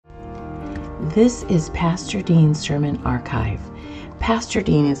This is Pastor Dean's Sermon Archive. Pastor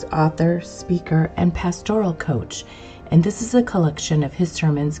Dean is author, speaker, and pastoral coach, and this is a collection of his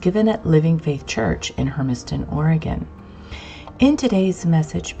sermons given at Living Faith Church in Hermiston, Oregon. In today's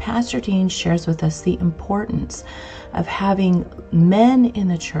message, Pastor Dean shares with us the importance of having men in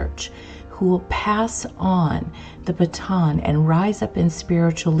the church who will pass on the baton and rise up in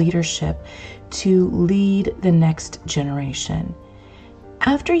spiritual leadership to lead the next generation.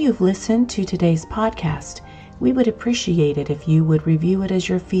 After you've listened to today's podcast, we would appreciate it if you would review it, as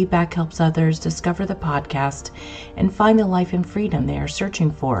your feedback helps others discover the podcast and find the life and freedom they are searching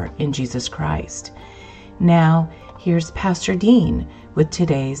for in Jesus Christ. Now, here's Pastor Dean with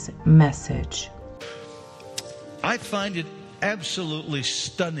today's message. I find it absolutely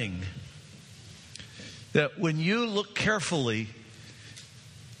stunning that when you look carefully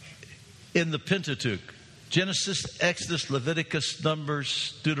in the Pentateuch, Genesis, Exodus, Leviticus,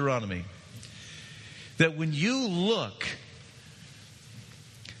 Numbers, Deuteronomy, that when you look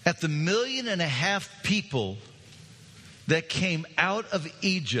at the 1.5 million people that came out of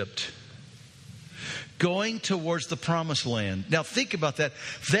Egypt going towards the promised land. Now think about that.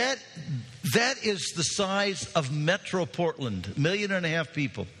 That is the size of Metro Portland, 1.5 million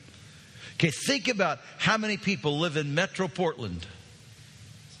people. Okay, think about how many people live in Metro Portland.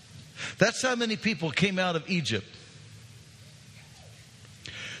 That's how many people came out of Egypt.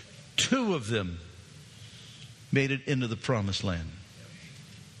 2 of them made it into the promised land.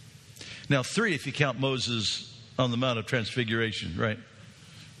 Now 3 if you count Moses on the Mount of Transfiguration, right?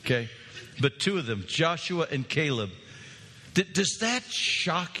 Okay. But 2 of them, Joshua and Caleb. Does that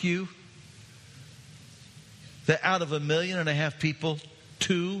shock you? That out of 1.5 million people,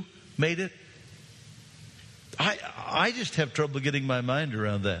 2 made it? I just have trouble getting my mind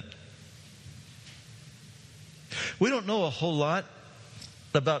around that. We don't know a whole lot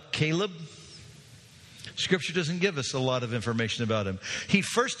about Caleb. Scripture doesn't give us a lot of information about him. He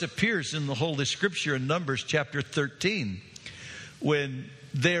first appears in the Holy Scripture in Numbers chapter 13 when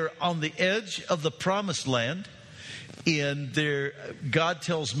they're on the edge of the promised land. God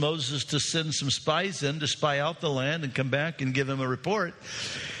tells Moses to send some spies in to spy out the land and come back and give him a report.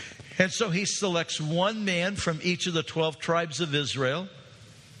 And so he selects 1 man from each of the 12 tribes of Israel.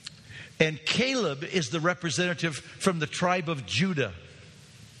 And Caleb is the representative from the tribe of Judah.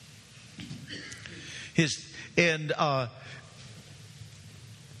 They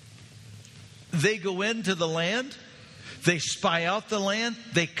go into the land. They spy out the land.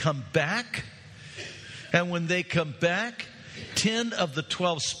 They come back. And when they come back, 10 of the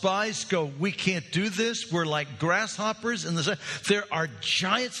 12 spies go, "We can't do this. We're like grasshoppers in the sun. There are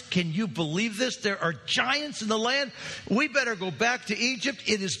giants. Can you believe this? There are giants in the land. We better go back to Egypt.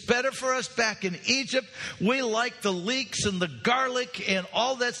 It is better for us back in Egypt. We like the leeks and the garlic and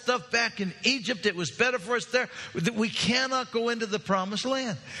all that stuff back in Egypt. It was better for us there. We cannot go into the promised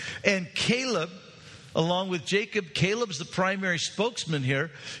land." And Caleb, along with Jacob, Caleb's the primary spokesman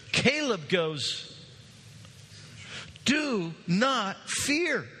here. Caleb goes, "Do not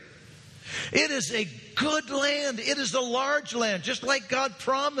fear. It is a good land. It is a large land, just like God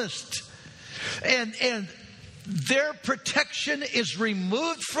promised. And their protection is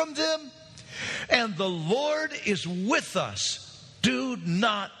removed from them, and the Lord is with us. Do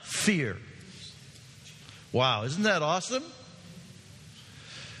not fear." Wow, isn't that awesome?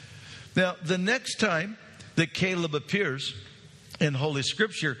 Now, the next time that Caleb appears in Holy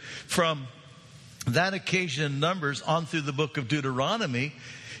Scripture, from that occasion in Numbers on through the book of Deuteronomy,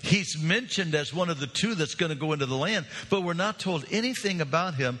 he's mentioned as one of the 2 that's going to go into the land, but we're not told anything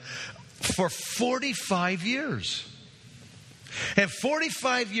about him for 45 years. And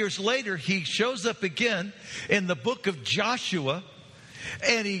 45 years later, he shows up again in the book of Joshua,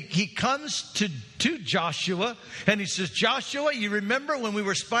 and he comes to Joshua, and he says, "Joshua, you remember when we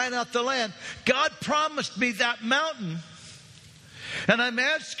were spying out the land? God promised me that mountain. And I'm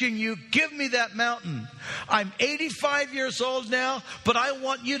asking you, give me that mountain. I'm 85 years old now, but I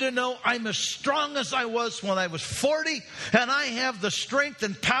want you to know I'm as strong as I was when I was 40, and I have the strength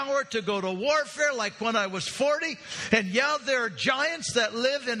and power to go to warfare like when I was 40. And yeah, there are giants that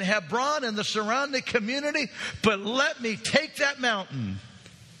live in Hebron and the surrounding community, but let me take that mountain."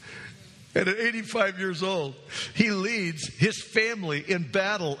 And at 85 years old, he leads his family in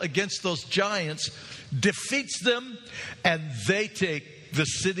battle against those giants, defeats them, and they take the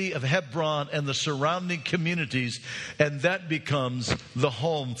city of Hebron and the surrounding communities, and that becomes the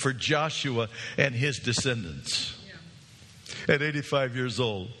home for Joshua and his descendants. Yeah. At 85 years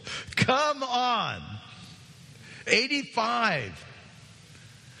old. Come on! 85!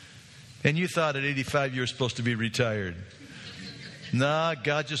 And you thought at 85 you were supposed to be retired. Nah,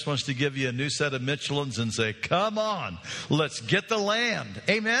 God just wants to give you a new set of Michelins and say, come on, let's get the land.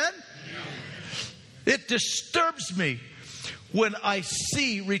 Amen? It disturbs me when I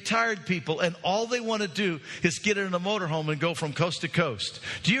see retired people and all they want to do is get in a motorhome and go from coast to coast.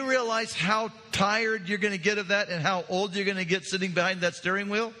 Do you realize how tired you're going to get of that and how old you're going to get sitting behind that steering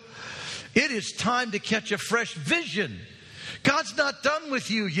wheel? It is time to catch a fresh vision. God's not done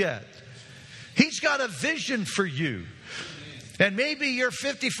with you yet. He's got a vision for you. And maybe you're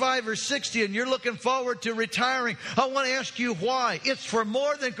 55 or 60 and you're looking forward to retiring. I want to ask you why. It's for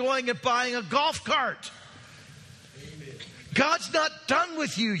more than going and buying a golf cart. Amen. God's not done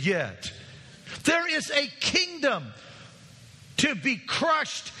with you yet. There is a kingdom to be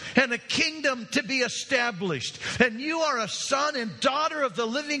crushed and a kingdom to be established. And you are a son and daughter of the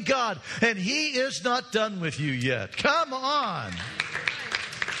living God, and He is not done with you yet. Come on.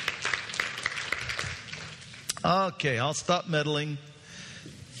 Okay, I'll stop meddling.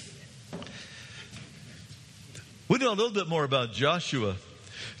 We know a little bit more about Joshua.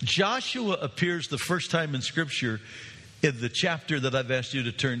 Joshua appears the first time in Scripture in the chapter that I've asked you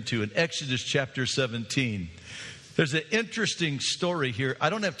to turn to, in Exodus chapter 17. There's an interesting story here. I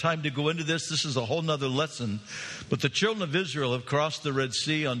don't have time to go into this. This is a whole nother lesson. But the children of Israel have crossed the Red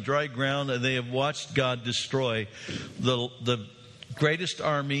Sea on dry ground, and they have watched God destroy the greatest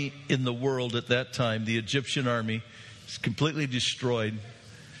army in the world at that time. The Egyptian army is completely destroyed.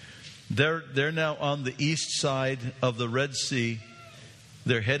 They're now on the east side of the Red Sea.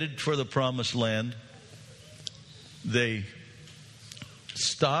 They're headed for the Promised Land. They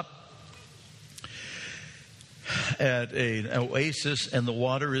stop at an oasis, and the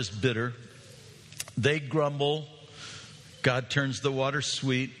water is bitter. They grumble. God turns the water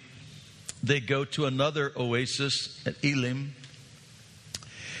sweet. They go to another oasis at Elim.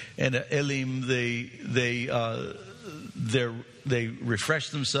 And at Elim, they refresh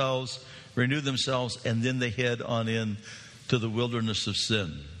themselves, renew themselves, and then they head on in to the wilderness of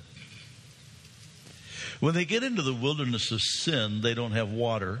sin. When they get into the wilderness of sin, they don't have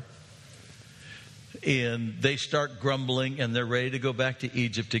water. And they start grumbling, and they're ready to go back to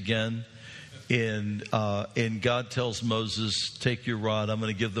Egypt again. And God tells Moses, take your rod. I'm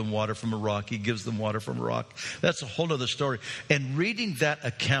going to give them water from a rock. He gives them water from a rock. That's a whole other story. And reading that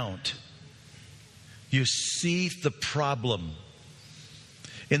account, you see the problem.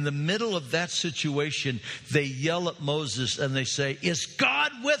 In the middle of that situation, they yell at Moses and they say, is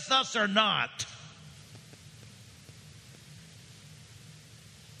God with us or not?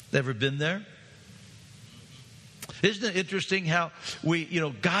 Ever been there? Isn't it interesting how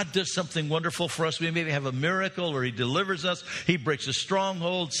God does something wonderful for us? We maybe have a miracle, or He delivers us. He breaks a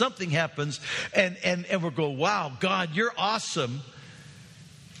stronghold. Something happens, and we go, wow, God, you're awesome.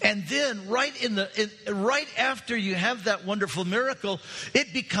 And then right after you have that wonderful miracle,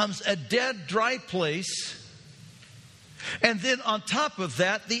 it becomes a dead, dry place. And then on top of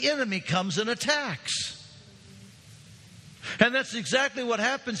that, the enemy comes and attacks. And that's exactly what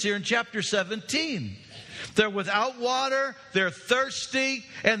happens here in chapter 17. They're without water, they're thirsty,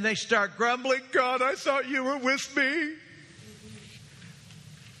 and they start grumbling, God, I thought you were with me.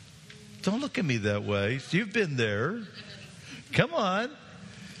 Don't look at me that way. You've been there. Come on.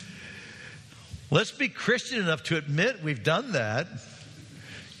 Let's be Christian enough to admit we've done that.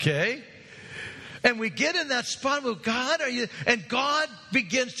 Okay? And we get in that spot with God, and God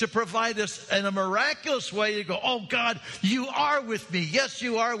begins to provide us in a miraculous way. You go, oh God, you are with me. Yes,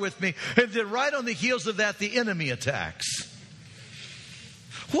 you are with me. And then right on the heels of that, the enemy attacks.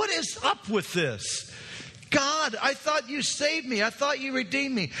 What is up with this? God, I thought you saved me. I thought you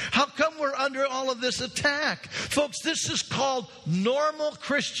redeemed me. How come we're under all of this attack? Folks, this is called normal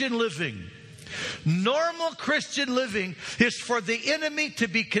Christian living. Normal Christian living is for the enemy to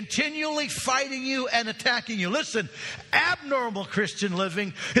be continually fighting you and attacking you. Listen, abnormal Christian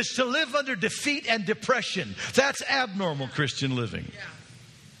living is to live under defeat and depression. That's abnormal Christian living.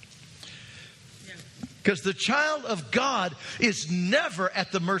 Because the child of God is never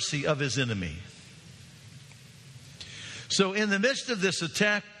at the mercy of his enemy. So in the midst of this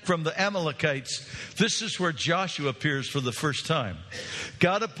attack from the Amalekites, this is where Joshua appears for the first time.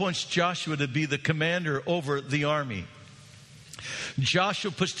 God appoints Joshua to be the commander over the army.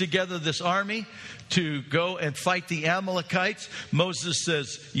 Joshua puts together this army to go and fight the Amalekites. Moses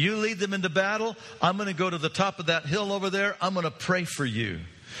says, you lead them into battle. I'm going to go to the top of that hill over there. I'm going to pray for you.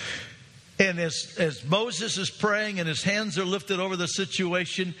 And as Moses is praying and his hands are lifted over the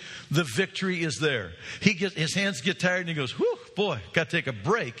situation, the victory is there. His hands get tired and he goes, whew, boy, got to take a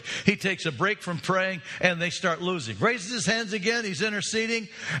break. He takes a break from praying, and they start losing. Raises his hands again. He's interceding,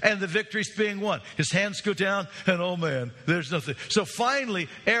 and the victory's being won. His hands go down, and oh man, there's nothing. So finally,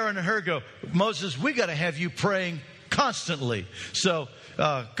 Aaron and Hur go, Moses, we got to have you praying constantly. So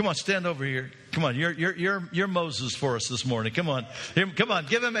come on, stand over here. Come on, you're Moses for us this morning. Come on, come on,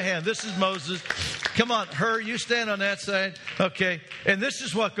 give him a hand. This is Moses. Come on, Hur, you stand on that side. Okay, and this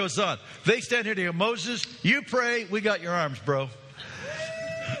is what goes on. They stand here to go, Moses, you pray. We got your arms, bro.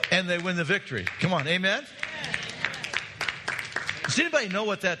 And they win the victory. Come on, amen. Does anybody know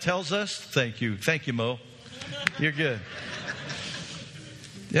what that tells us? Thank you, Mo. You're good.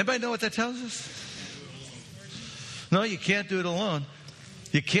 Anybody know what that tells us? No, you can't do it alone.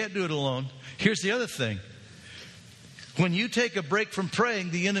 You can't do it alone. Here's the other thing. When you take a break from praying,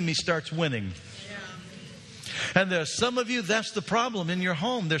 the enemy starts winning. And there's some of you, that's the problem in your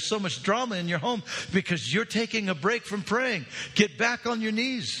home. There's so much drama in your home because you're taking a break from praying. Get back on your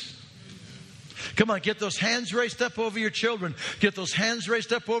knees. Come on, get those hands raised up over your children. Get those hands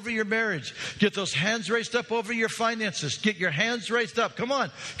raised up over your marriage. Get those hands raised up over your finances. Get your hands raised up. Come on,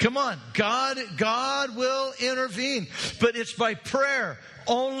 come on. God will intervene. But it's by prayer.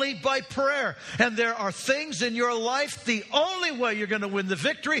 Only by prayer. And there are things in your life, the only way you're going to win the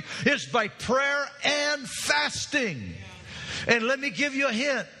victory is by prayer and fasting. And let me give you a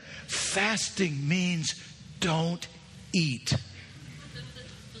hint. Fasting means don't eat.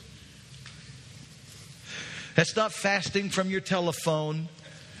 That's not fasting from your telephone.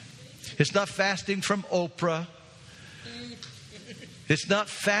 It's not fasting from Oprah. It's not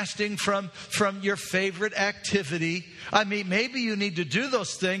fasting from your favorite activity. I mean, maybe you need to do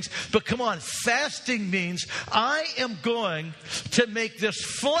those things, but come on, fasting means I am going to make this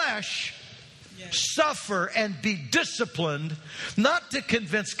flesh suffer and be disciplined, not to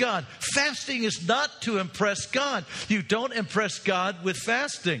convince God. Fasting is not to impress God. You don't impress God with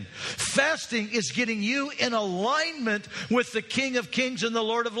fasting. Fasting is getting you in alignment with the King of Kings and the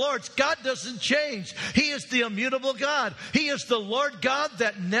Lord of Lords. God doesn't change. He is the immutable God. He is the Lord God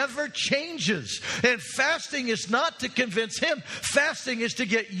that never changes. And fasting is not to convince Him. Fasting is to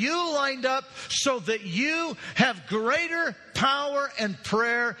get you lined up so that you have greater power and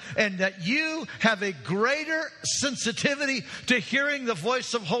prayer, and that you have a greater sensitivity to hearing the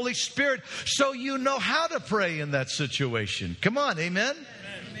voice of Holy Spirit, so you know how to pray in that situation. Come on, amen?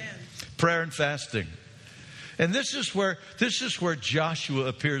 Amen. Prayer and fasting. And this is where Joshua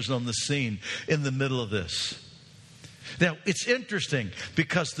appears on the scene in the middle of this. Now, it's interesting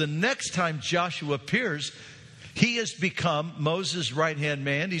because the next time Joshua appears, he has become Moses' right-hand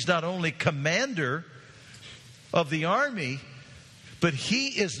man. He's not only commander of the army, but he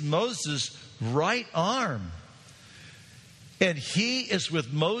is Moses' right arm. And he is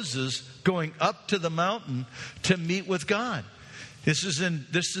with Moses going up to the mountain to meet with God. This is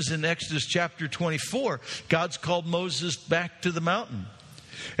in Exodus chapter 24. God's called Moses back to the mountain.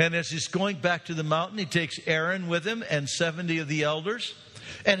 And as he's going back to the mountain, he takes Aaron with him and 70 of the elders.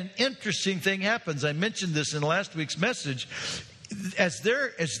 And an interesting thing happens. I mentioned this in last week's message. As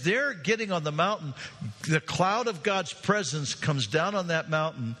they're getting on the mountain, the cloud of God's presence comes down on that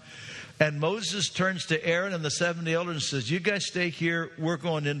mountain, and Moses turns to Aaron and the 70 elders and says, you guys stay here, we're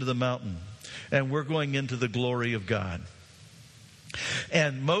going into the mountain, and we're going into the glory of God.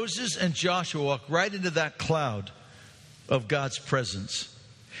 And Moses and Joshua walk right into that cloud of God's presence,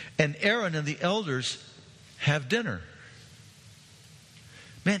 and Aaron and the elders have dinner.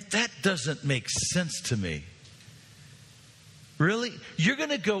 Man, that doesn't make sense to me. Really? You're going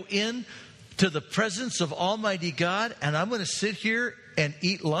to go in to the presence of Almighty God and I'm going to sit here and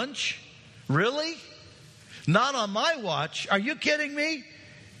eat lunch? Really? Not on my watch. Are you kidding me?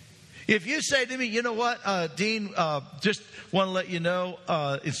 If you say to me, you know what, Dean, just want to let you know,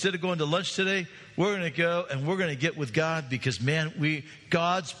 instead of going to lunch today, we're going to go and we're going to get with God because, man,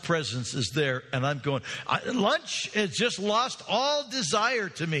 God's presence is there. And I'm going, lunch has just lost all desire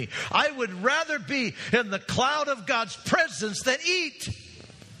to me. I would rather be in the cloud of God's presence than eat.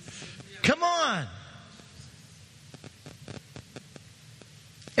 Come on.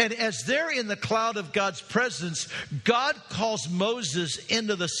 And as they're in the cloud of God's presence, God calls Moses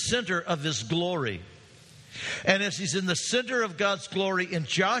into the center of His glory. And as he's in the center of God's glory, and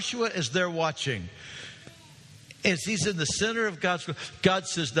Joshua is there watching, as he's in the center of God's glory, God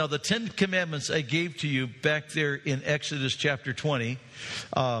says, now the 10 commandments I gave to you back there in Exodus chapter 20.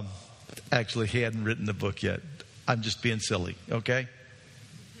 Actually, he hadn't written the book yet. I'm just being silly, okay?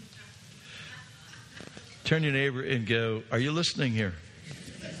 Turn your neighbor and go, are you listening here?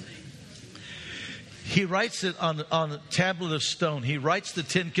 he writes it on a tablet of stone. He writes the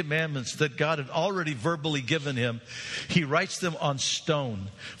 10 Commandments that God had already verbally given him. He writes them on stone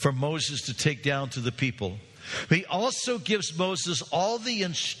for Moses to take down to the people. He also gives Moses all the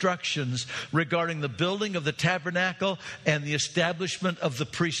instructions regarding the building of the tabernacle and the establishment of the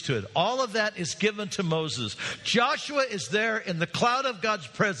priesthood. All of that is given to Moses. Joshua is there in the cloud of God's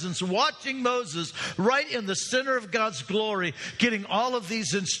presence, watching Moses right in the center of God's glory, getting all of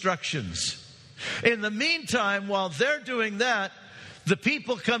these instructions. In the meantime, while they're doing that, the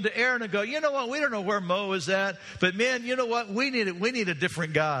people come to Aaron and go, you know what, we don't know where Mo is at, but man, you know what, we need a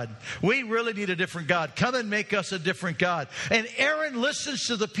different God. We really need a different God. Come and make us a different God. And Aaron listens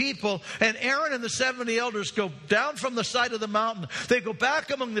to the people, and Aaron and the 70 elders go down from the side of the mountain. They go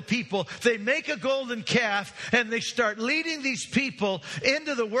back among the people. They make a golden calf, and they start leading these people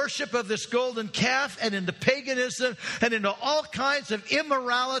into the worship of this golden calf and into paganism and into all kinds of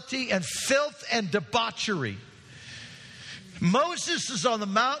immorality and filth and debauchery. Moses is on the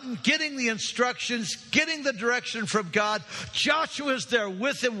mountain getting the instructions, getting the direction from God. Joshua is there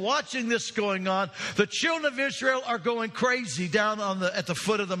with him watching this going on. The children of Israel are going crazy down at the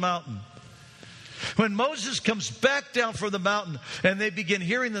foot of the mountain. When Moses comes back down from the mountain and they begin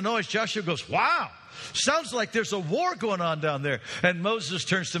hearing the noise, Joshua goes, wow, sounds like there's a war going on down there. And Moses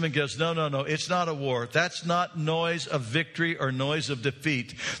turns to him and goes, no, it's not a war. That's not noise of victory or noise of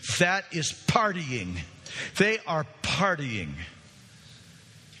defeat. That is partying. They are partying.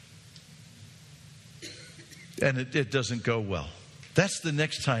 And it doesn't go well. That's the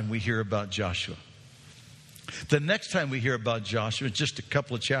next time we hear about Joshua. The next time we hear about Joshua, just a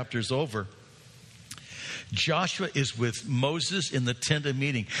couple of chapters over, Joshua is with Moses in the tent of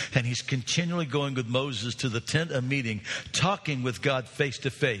meeting, and he's continually going with Moses to the tent of meeting, talking with God face to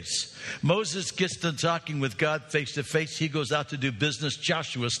face. Moses gets done talking with God face to face. He goes out to do business.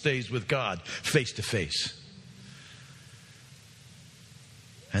 Joshua stays with God face to face.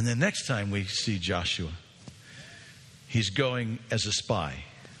 And the next time we see Joshua, he's going as a spy.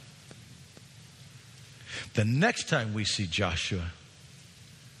 The next time we see Joshua,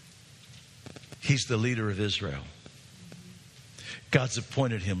 he's the leader of Israel. God's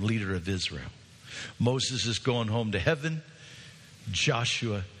appointed him leader of Israel. Moses is going home to heaven.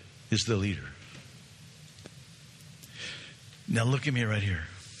 Joshua is the leader. Now look at me right here.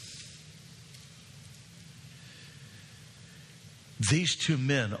 These two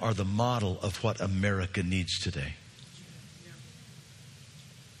men are the model of what America needs today.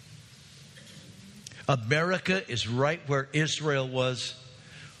 America is right where Israel was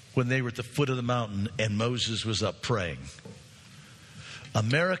when they were at the foot of the mountain and Moses was up praying.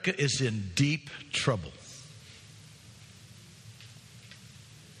 America is in deep trouble.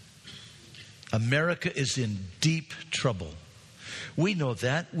 America is in deep trouble. We know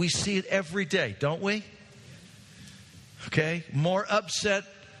that. We see it every day, don't we? Okay? More upset,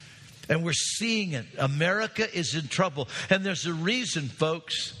 and we're seeing it. America is in trouble. And there's a reason,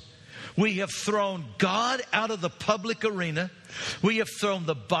 folks. We have thrown God out of the public arena. We have thrown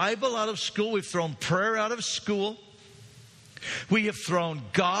the Bible out of school. We've thrown prayer out of school. We have thrown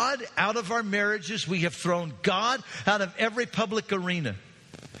God out of our marriages. We have thrown God out of every public arena.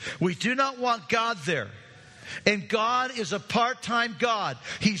 We do not want God there. And God is a part-time God.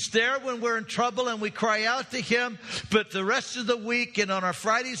 He's there when we're in trouble and we cry out to Him. But the rest of the week and on our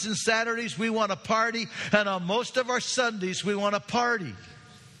Fridays and Saturdays, we want to party. And on most of our Sundays, we want to party.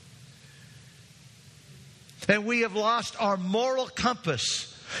 And we have lost our moral compass.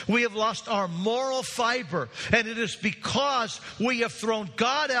 We have lost our moral fiber. And it is because we have thrown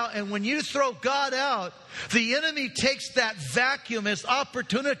God out. And when you throw God out, the enemy takes that vacuum as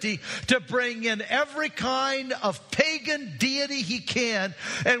opportunity to bring in every kind of pagan deity he can.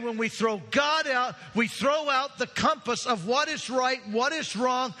 And when we throw God out, we throw out the compass of what is right, what is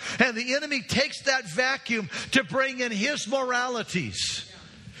wrong. And the enemy takes that vacuum to bring in his moralities.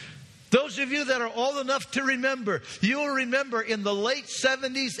 Those of you that are old enough to remember, you will remember in the late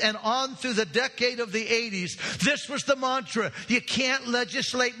 70s and on through the decade of the 80s, this was the mantra. You can't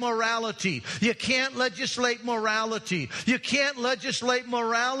legislate morality. You can't legislate morality. You can't legislate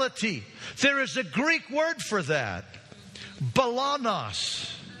morality. There is a Greek word for that.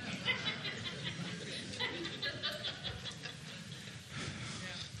 Balanos.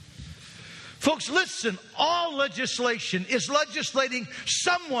 Folks, listen, all legislation is legislating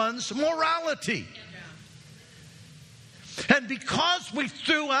someone's morality. And because we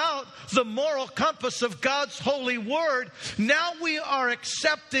threw out the moral compass of God's holy word, now we are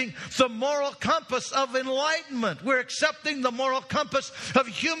accepting the moral compass of enlightenment. We're accepting the moral compass of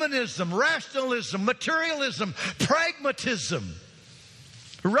humanism, rationalism, materialism, pragmatism,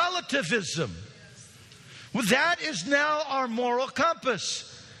 relativism. That is now our moral compass.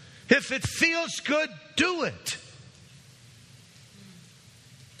 If it feels good, do it.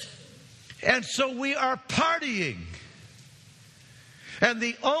 And so we are partying. And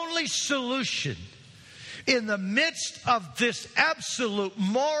the only solution in the midst of this absolute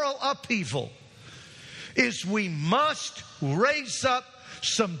moral upheaval is we must raise up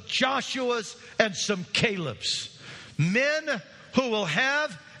some Joshuas and some Calebs. Men who will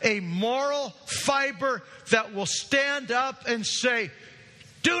have a moral fiber that will stand up and say,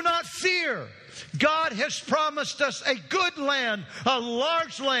 do not fear. God has promised us a good land, a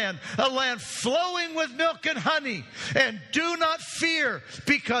large land, a land flowing with milk and honey. And do not fear,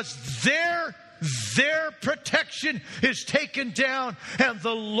 because their protection is taken down, and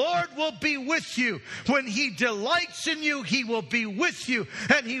the Lord will be with you. When He delights in you, He will be with you,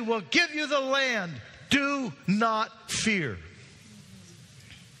 and He will give you the land. Do not fear.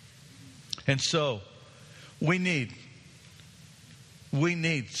 And so, we need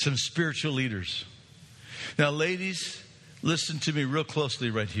some spiritual leaders. Now, ladies, listen to me real closely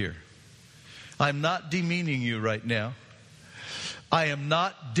right here. I'm not demeaning you right now. I am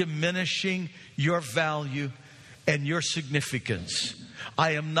not diminishing your value and your significance.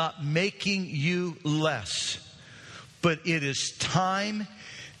 I am not making you less. But it is time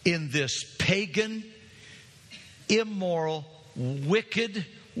in this pagan, immoral, wicked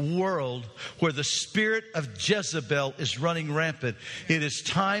world where the spirit of Jezebel is running rampant. It is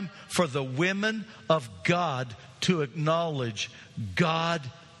time for the women of God to acknowledge God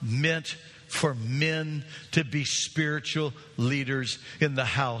meant for men to be spiritual leaders in the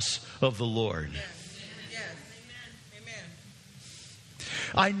house of the Lord. Yes. Amen.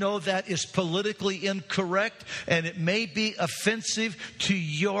 I know that is politically incorrect, and it may be offensive to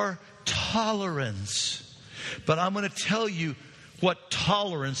your tolerance. But I'm going to tell you what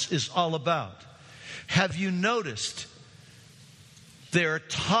tolerance is all about. Have you noticed they're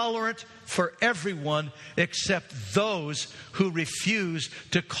tolerant for everyone except those who refuse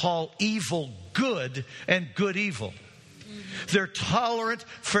to call evil good and good evil? They're tolerant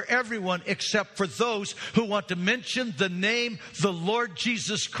for everyone except for those who want to mention the name, the Lord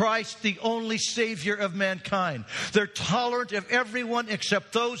Jesus Christ, the only Savior of mankind. They're tolerant of everyone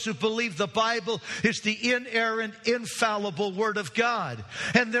except those who believe the Bible is the inerrant, infallible Word of God.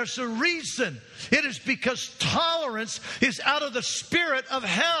 And there's a reason. It is because tolerance is out of the spirit of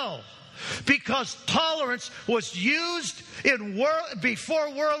hell. Because tolerance was used before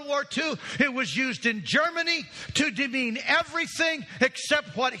World War II. It was used in Germany to demean everything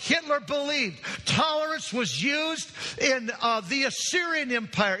except what Hitler believed. Tolerance was used in the Assyrian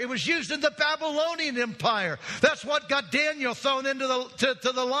Empire. It was used in the Babylonian Empire. That's what got Daniel thrown into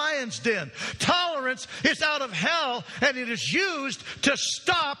the lion's den. Tolerance is out of hell, and it is used to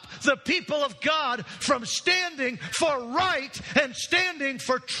stop the people of God from standing for right and standing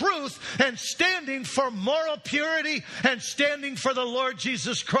for truth and standing for moral purity and standing for the Lord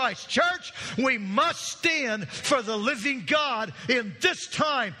Jesus Christ. Church, we must stand for the living God in this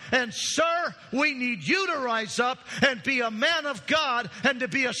time. And sir, we need you to rise up and be a man of God and to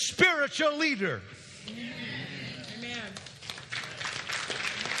be a spiritual leader. Amen.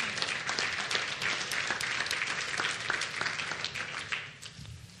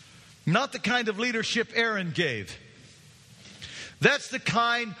 Not the kind of leadership Aaron gave. That's the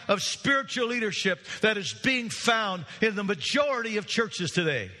kind of spiritual leadership that is being found in the majority of churches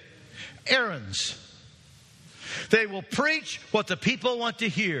today. Errands. They will preach what the people want to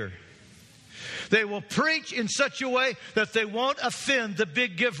hear. They will preach in such a way that they won't offend the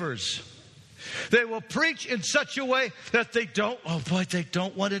big givers. They will preach in such a way that they don't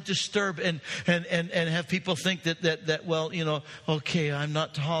want to disturb and have people think that well, okay, I'm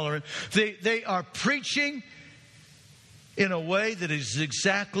not tolerant. They are preaching in a way that is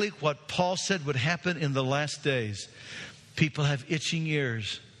exactly what Paul said would happen in the last days. People have itching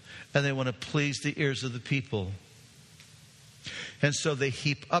ears, and they want to please the ears of the people. And so they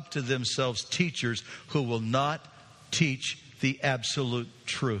heap up to themselves teachers who will not teach the absolute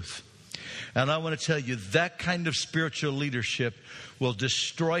truth. And I want to tell you, that kind of spiritual leadership will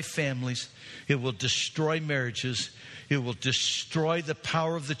destroy families. It will destroy marriages. It will destroy the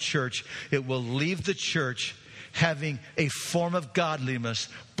power of the church. It will leave the church having a form of godliness,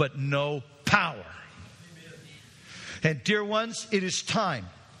 but no power. Amen. And dear ones, it is time.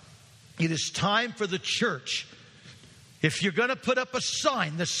 It is time for the church If you're going to put up a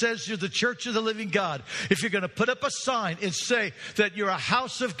sign that says you're the church of the living God, if you're going to put up a sign and say that you're a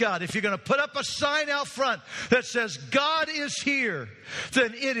house of God, if you're going to put up a sign out front that says God is here,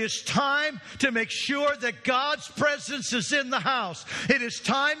 then it is time to make sure that God's presence is in the house. It is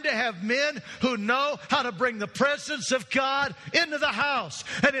time to have men who know how to bring the presence of God into the house.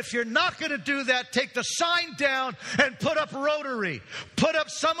 And if you're not going to do that, take the sign down and put up Rotary. Put up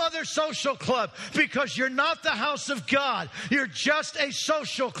some other social club, because you're not the house of God. You're just a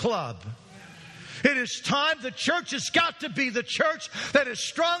social club. It is time. The church has got to be the church that is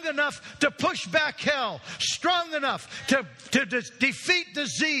strong enough to push back hell, strong enough to defeat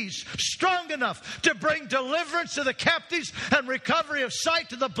disease, strong enough to bring deliverance to the captives and recovery of sight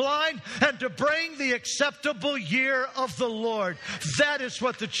to the blind, and to bring the acceptable year of the Lord. That is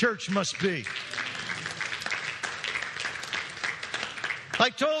what the church must be. I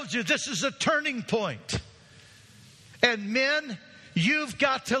told you, this is a turning point. And men, you've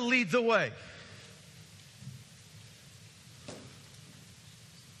got to lead the way.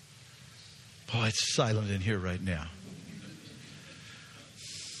 Oh, it's silent in here right now.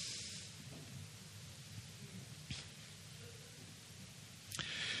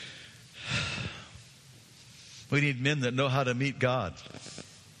 We need men that know how to meet God.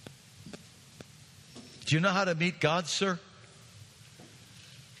 Do you know how to meet God, sir?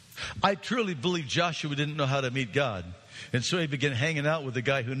 I truly believe Joshua didn't know how to meet God. And so he began hanging out with the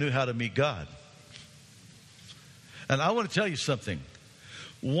guy who knew how to meet God. And I want to tell you something.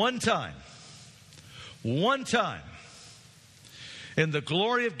 One time, in the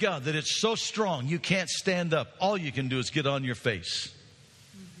glory of God, that it's so strong you can't stand up. All you can do is get on your face.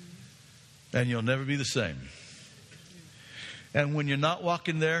 And you'll never be the same. And when you're not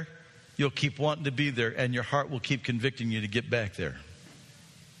walking there, you'll keep wanting to be there, and your heart will keep convicting you to get back there.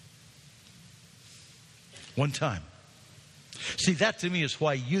 One time. See, that to me is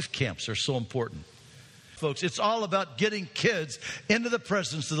why youth camps are so important. Folks, it's all about getting kids into the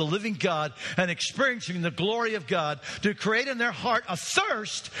presence of the living God and experiencing the glory of God, to create in their heart a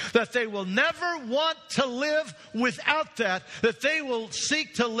thirst that they will never want to live without that they will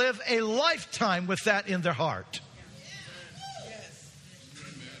seek to live a lifetime with that in their heart.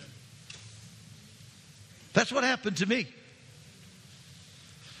 That's what happened to me.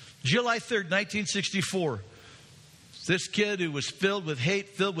 July 3rd, 1964. This kid who was filled with hate,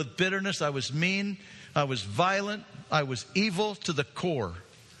 filled with bitterness. I was mean. I was violent. I was evil to the core.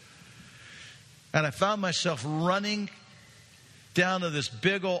 And I found myself running down to this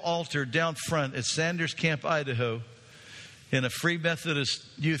big old altar down front at Sanders Camp, Idaho, in a Free Methodist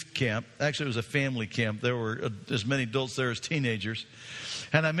youth camp. Actually, it was a family camp. There were as many adults there as teenagers.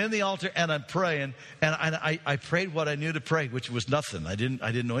 And I'm in the altar and I'm praying. And I prayed what I knew to pray, which was nothing. I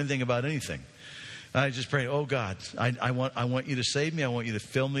didn't know anything about anything. I just prayed, oh God, I want you to save me. I want you to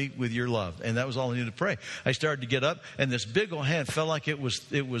fill me with your love. And that was all I needed to pray. I started to get up, and this big old hand felt like it was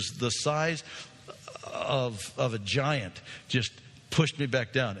the size of a giant, just pushed me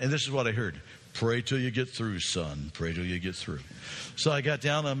back down. And this is what I heard. Pray till you get through, son. Pray till you get through. So I got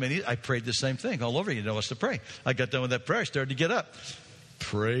down on my knees. I prayed the same thing all over. You know us to pray. I got done with that prayer. I started to get up.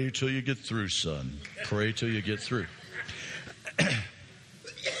 Pray till you get through, son. Pray till you get through.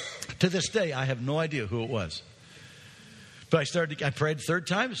 To this day, I have no idea who it was. But I prayed the third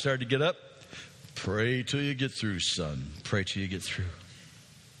time. I started to get up. Pray till you get through, son. Pray till you get through.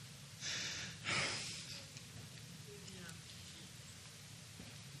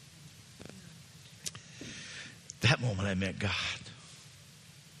 That moment I met God.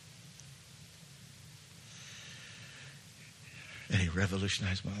 And He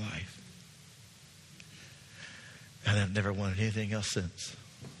revolutionized my life. And I've never wanted anything else since.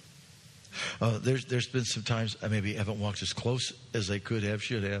 There's been some times I maybe haven't walked as close as I could have,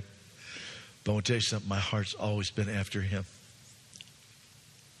 should have. But I want to tell you something. My heart's always been after Him.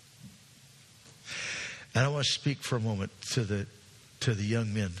 And I want to speak for a moment to the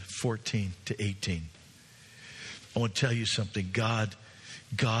young men, 14 to 18. I want to tell you something. God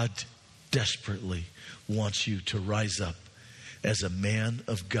desperately wants you to rise up as a man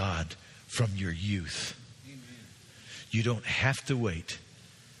of God from your youth. Amen. You don't have to wait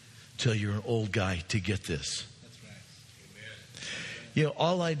till you're an old guy to get this. That's right. Amen. You know,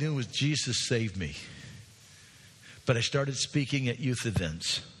 all I knew was Jesus saved me. But I started speaking at youth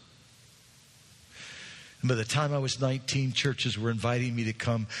events. And by the time I was 19, churches were inviting me to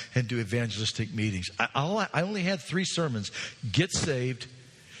come and do evangelistic meetings. I only had 3 sermons. Get saved,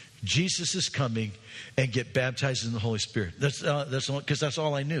 Jesus is coming, and get baptized in the Holy Spirit. That's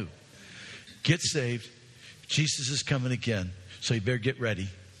all I knew. Get saved, Jesus is coming again, so you better get ready.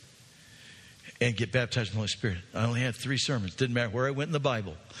 and get baptized in the Holy Spirit. I only had 3 sermons. Didn't matter where I went in the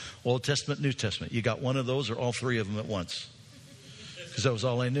Bible. Old Testament, New Testament. You got one of those or all 3 of them at once. Because that was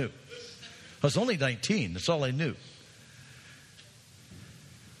all I knew. I was only 19. That's all I knew.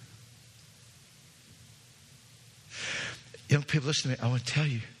 Young people, listen to me. I want to tell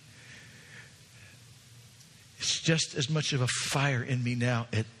you. It's just as much of a fire in me now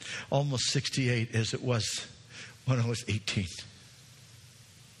at almost 68 as it was when I was 18.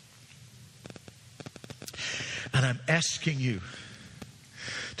 And I'm asking you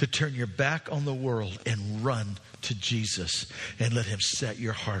to turn your back on the world and run to Jesus and let him set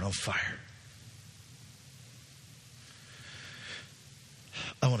your heart on fire.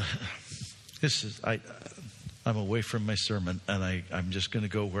 I'm away from my sermon, and I'm just going to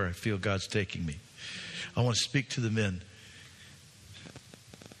go where I feel God's taking me. I want to speak to the men.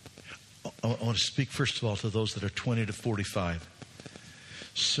 I want to speak, first of all, to those that are 20 to 45.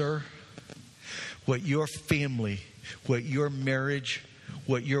 Sir, what your family, what your marriage,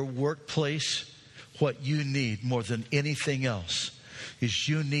 what your workplace, what you need more than anything else is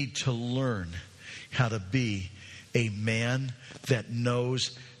you need to learn how to be a man that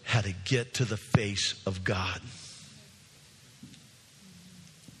knows how to get to the face of God.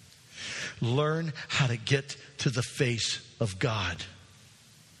 Learn how to get to the face of God.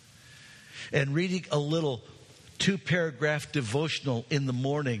 And reading a little 2-paragraph devotional in the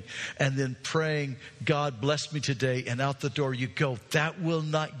morning and then praying, God bless me today, and out the door you go. That will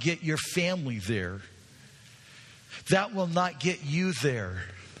not get your family there. That will not get you there.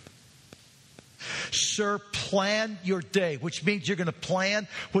 Sir, plan your day, which means you're going to plan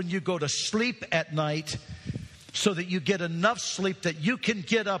when you go to sleep at night so that you get enough sleep that you can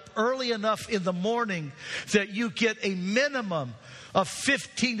get up early enough in the morning that you get a minimum of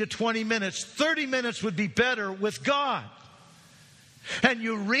 15 to 20 minutes. 30 minutes would be better with God. And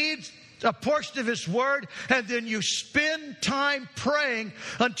you read a portion of His Word, and then you spend time praying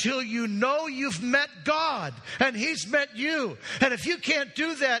until you know you've met God and He's met you. And if you can't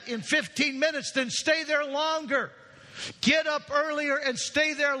do that in 15 minutes, then stay there longer. Get up earlier and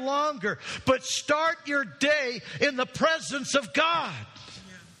stay there longer. But start your day in the presence of God.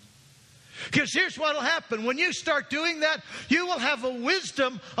 Because here's what will happen. When you start doing that, you will have a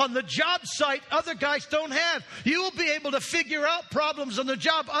wisdom on the job site other guys don't have. You will be able to figure out problems on the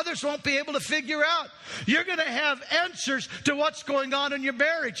job others won't be able to figure out. You're going to have answers to what's going on in your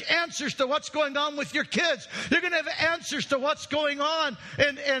marriage, answers to what's going on with your kids. You're going to have answers to what's going on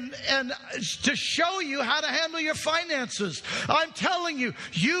and to show you how to handle your finances. I'm telling you,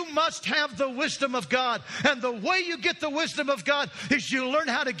 you must have the wisdom of God. And the way you get the wisdom of God is you learn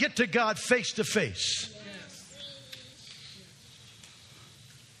how to get to God face to face.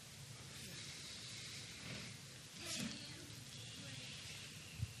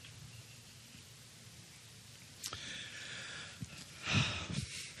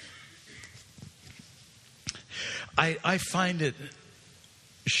 I find it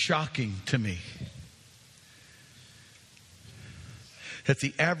shocking to me that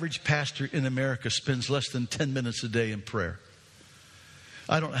the average pastor in America spends less than 10 minutes a day in prayer.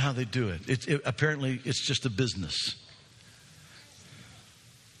 I don't know how they do it. Apparently, it's just a business.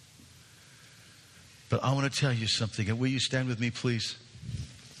 But I want to tell you something. And will you stand with me, please?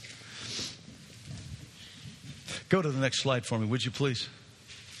 Go to the next slide for me, would you please?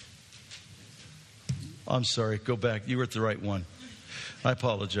 I'm sorry. Go back. You were at the right one. I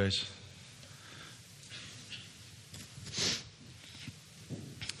apologize.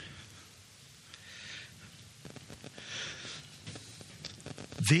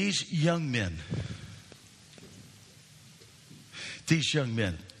 These young men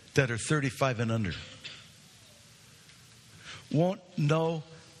that are 35 and under won't know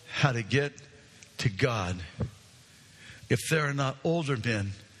how to get to God if there are not older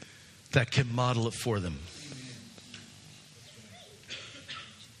men that can model it for them.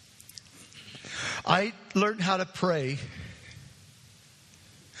 I learned how to pray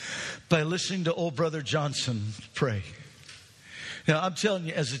by listening to old brother Johnson pray. Now, I'm telling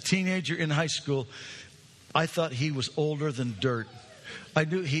you, as a teenager in high school, I thought he was older than dirt. I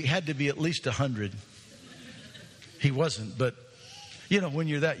knew he had to be at least 100. He wasn't, but, you know, when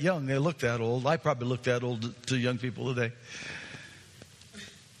you're that young, they look that old. I probably look that old to young people today.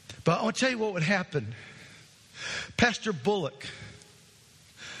 But I want to tell you what would happen. Pastor Bullock,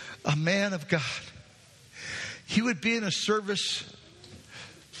 a man of God, he would be in a service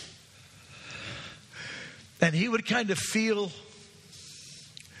and he would kind of feel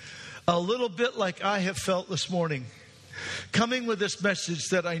a little bit like I have felt this morning, coming with this message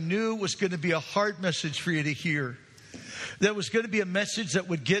that I knew was going to be a hard message for you to hear, that was going to be a message that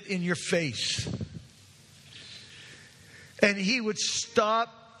would get in your face. And he would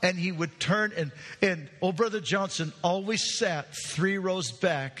stop and he would turn. And old Brother Johnson always sat 3 rows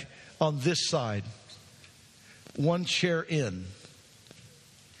back on this side, 1 chair in.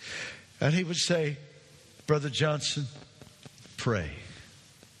 And he would say, Brother Johnson, pray.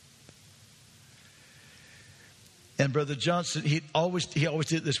 And Brother Johnson, he always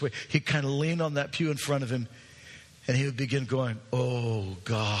did it this way. He'd kind of lean on that pew in front of him, and he would begin going, oh,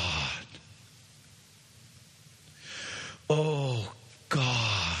 God. Oh,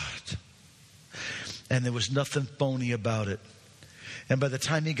 God. And there was nothing phony about it. And by the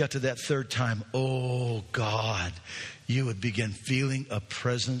time he got to that 3rd time, oh, God, you would begin feeling a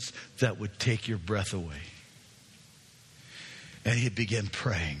presence that would take your breath away. And he'd begin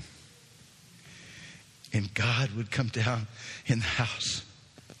praying. And God would come down in the house.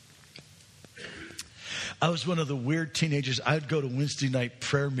 I was one of the weird teenagers. I'd go to Wednesday night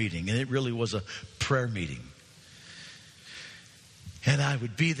prayer meeting, and it really was a prayer meeting. And I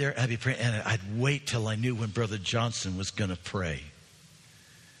would be there, I'd be praying, and I'd wait till I knew when Brother Johnson was going to pray.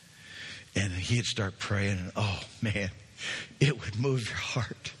 And he'd start praying, and oh man, it would move your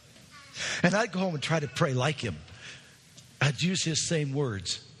heart. And I'd go home and try to pray like him. I'd use his same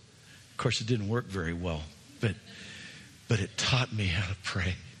words. Of course, it didn't work very well, but it taught me how to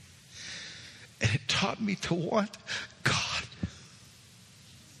pray. And it taught me to want God.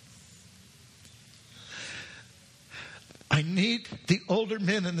 I need the older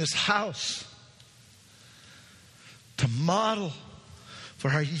men in this house to model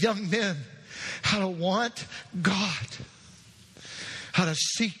for our young men how to want God, how to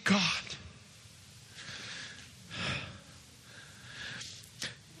seek God.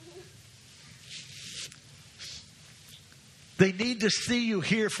 They need to see you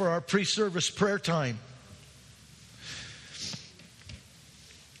here for our pre-service prayer time.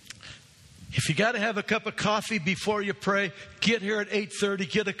 If you got to have a cup of coffee before you pray, get here at 8:30,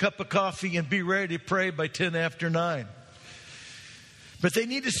 get a cup of coffee, and be ready to pray by 10 after 9. But they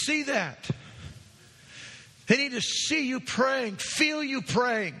need to see that. They need to see you praying, feel you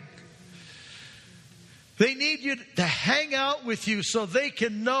praying. They need you to hang out with you so they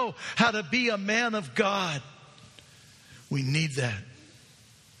can know how to be a man of God. We need that.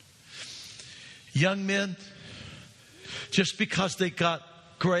 Young men, just because they got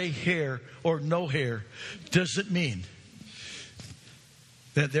gray hair or no hair doesn't mean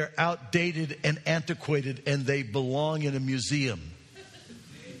that they're outdated and antiquated and they belong in a museum.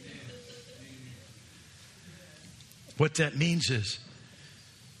 What that means is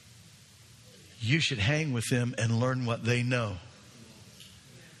you should hang with them and learn what they know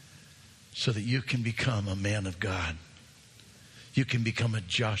so that you can become a man of God. You can become a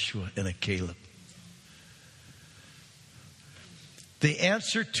Joshua and a Caleb. The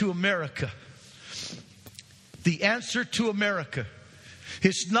answer to America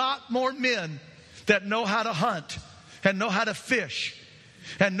is not more men that know how to hunt and know how to fish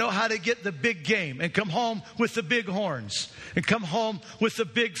and know how to get the big game and come home with the big horns and come home with the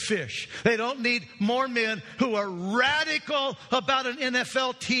big fish. They don't need more men who are radical about an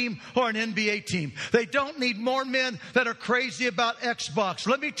NFL team or an NBA team. They don't need more men that are crazy about Xbox.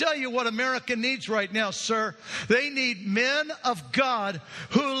 Let me tell you what America needs right now, sir. They need men of God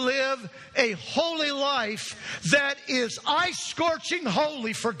who live a holy life that is eye-scorching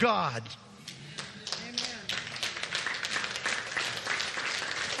holy for God.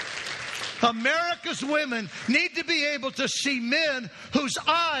 America's women need to be able to see men whose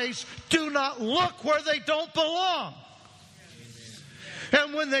eyes do not look where they don't belong.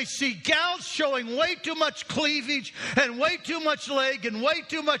 And when they see gals showing way too much cleavage and way too much leg and way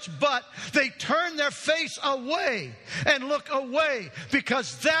too much butt, they turn their face away and look away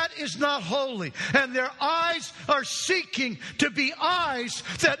because that is not holy. And their eyes are seeking to be eyes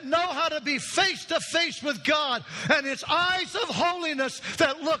that know how to be face to face with God. And it's eyes of holiness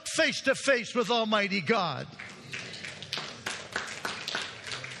that look face to face with Almighty God.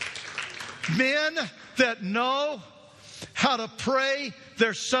 Men that know how to pray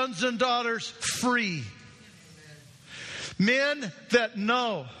their sons and daughters free. Men that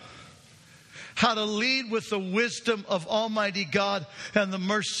know how to lead with the wisdom of Almighty God and the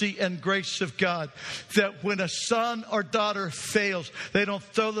mercy and grace of God. That when a son or daughter fails, they don't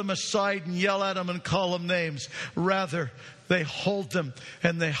throw them aside and yell at them and call them names. Rather, they hold them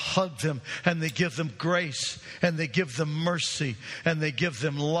and they hug them and they give them grace and they give them mercy and they give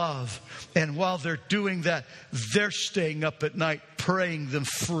them love. And while they're doing that, they're staying up at night praying them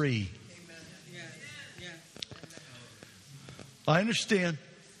free. Amen. Yes. Yes. I understand.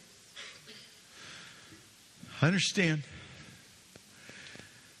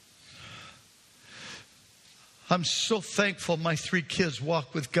 I'm so thankful my 3 kids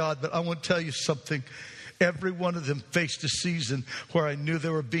walk with God, but I want to tell you something. Every one of them faced a season where I knew they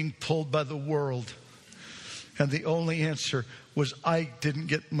were being pulled by the world. And the only answer was I didn't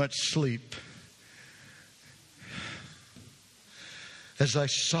get much sleep. As I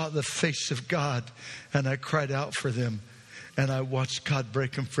saw the face of God and I cried out for them and I watched God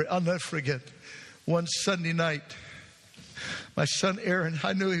break them free. I'll never forget one Sunday night, my son Aaron,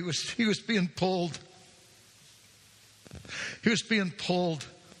 I knew he was being pulled. He was being pulled.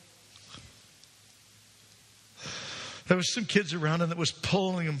 There was some kids around him that was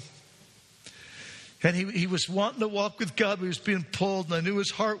pulling him. And he was wanting to walk with God, but he was being pulled. And I knew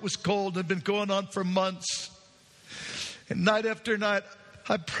his heart was cold. It had been going on for months. And night after night,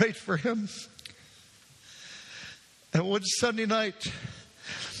 I prayed for him. And one Sunday night,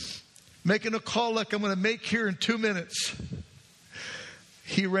 making a call like I'm going to make here in 2 minutes,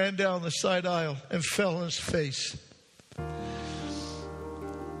 he ran down the side aisle and fell on his face.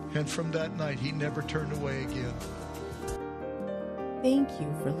 And from that night, he never turned away again. Thank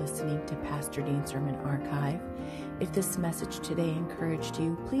you for listening to Pastor Dean's Sermon Archive. If this message today encouraged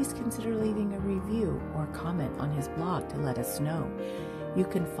you, please consider leaving a review or comment on his blog to let us know. You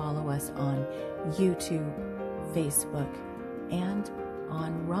can follow us on YouTube, Facebook, and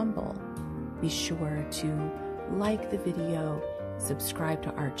on Rumble. Be sure to like the video, subscribe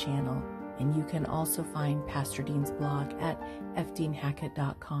to our channel, and you can also find Pastor Dean's blog at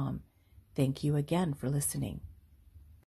fdeanhackett.com. Thank you again for listening.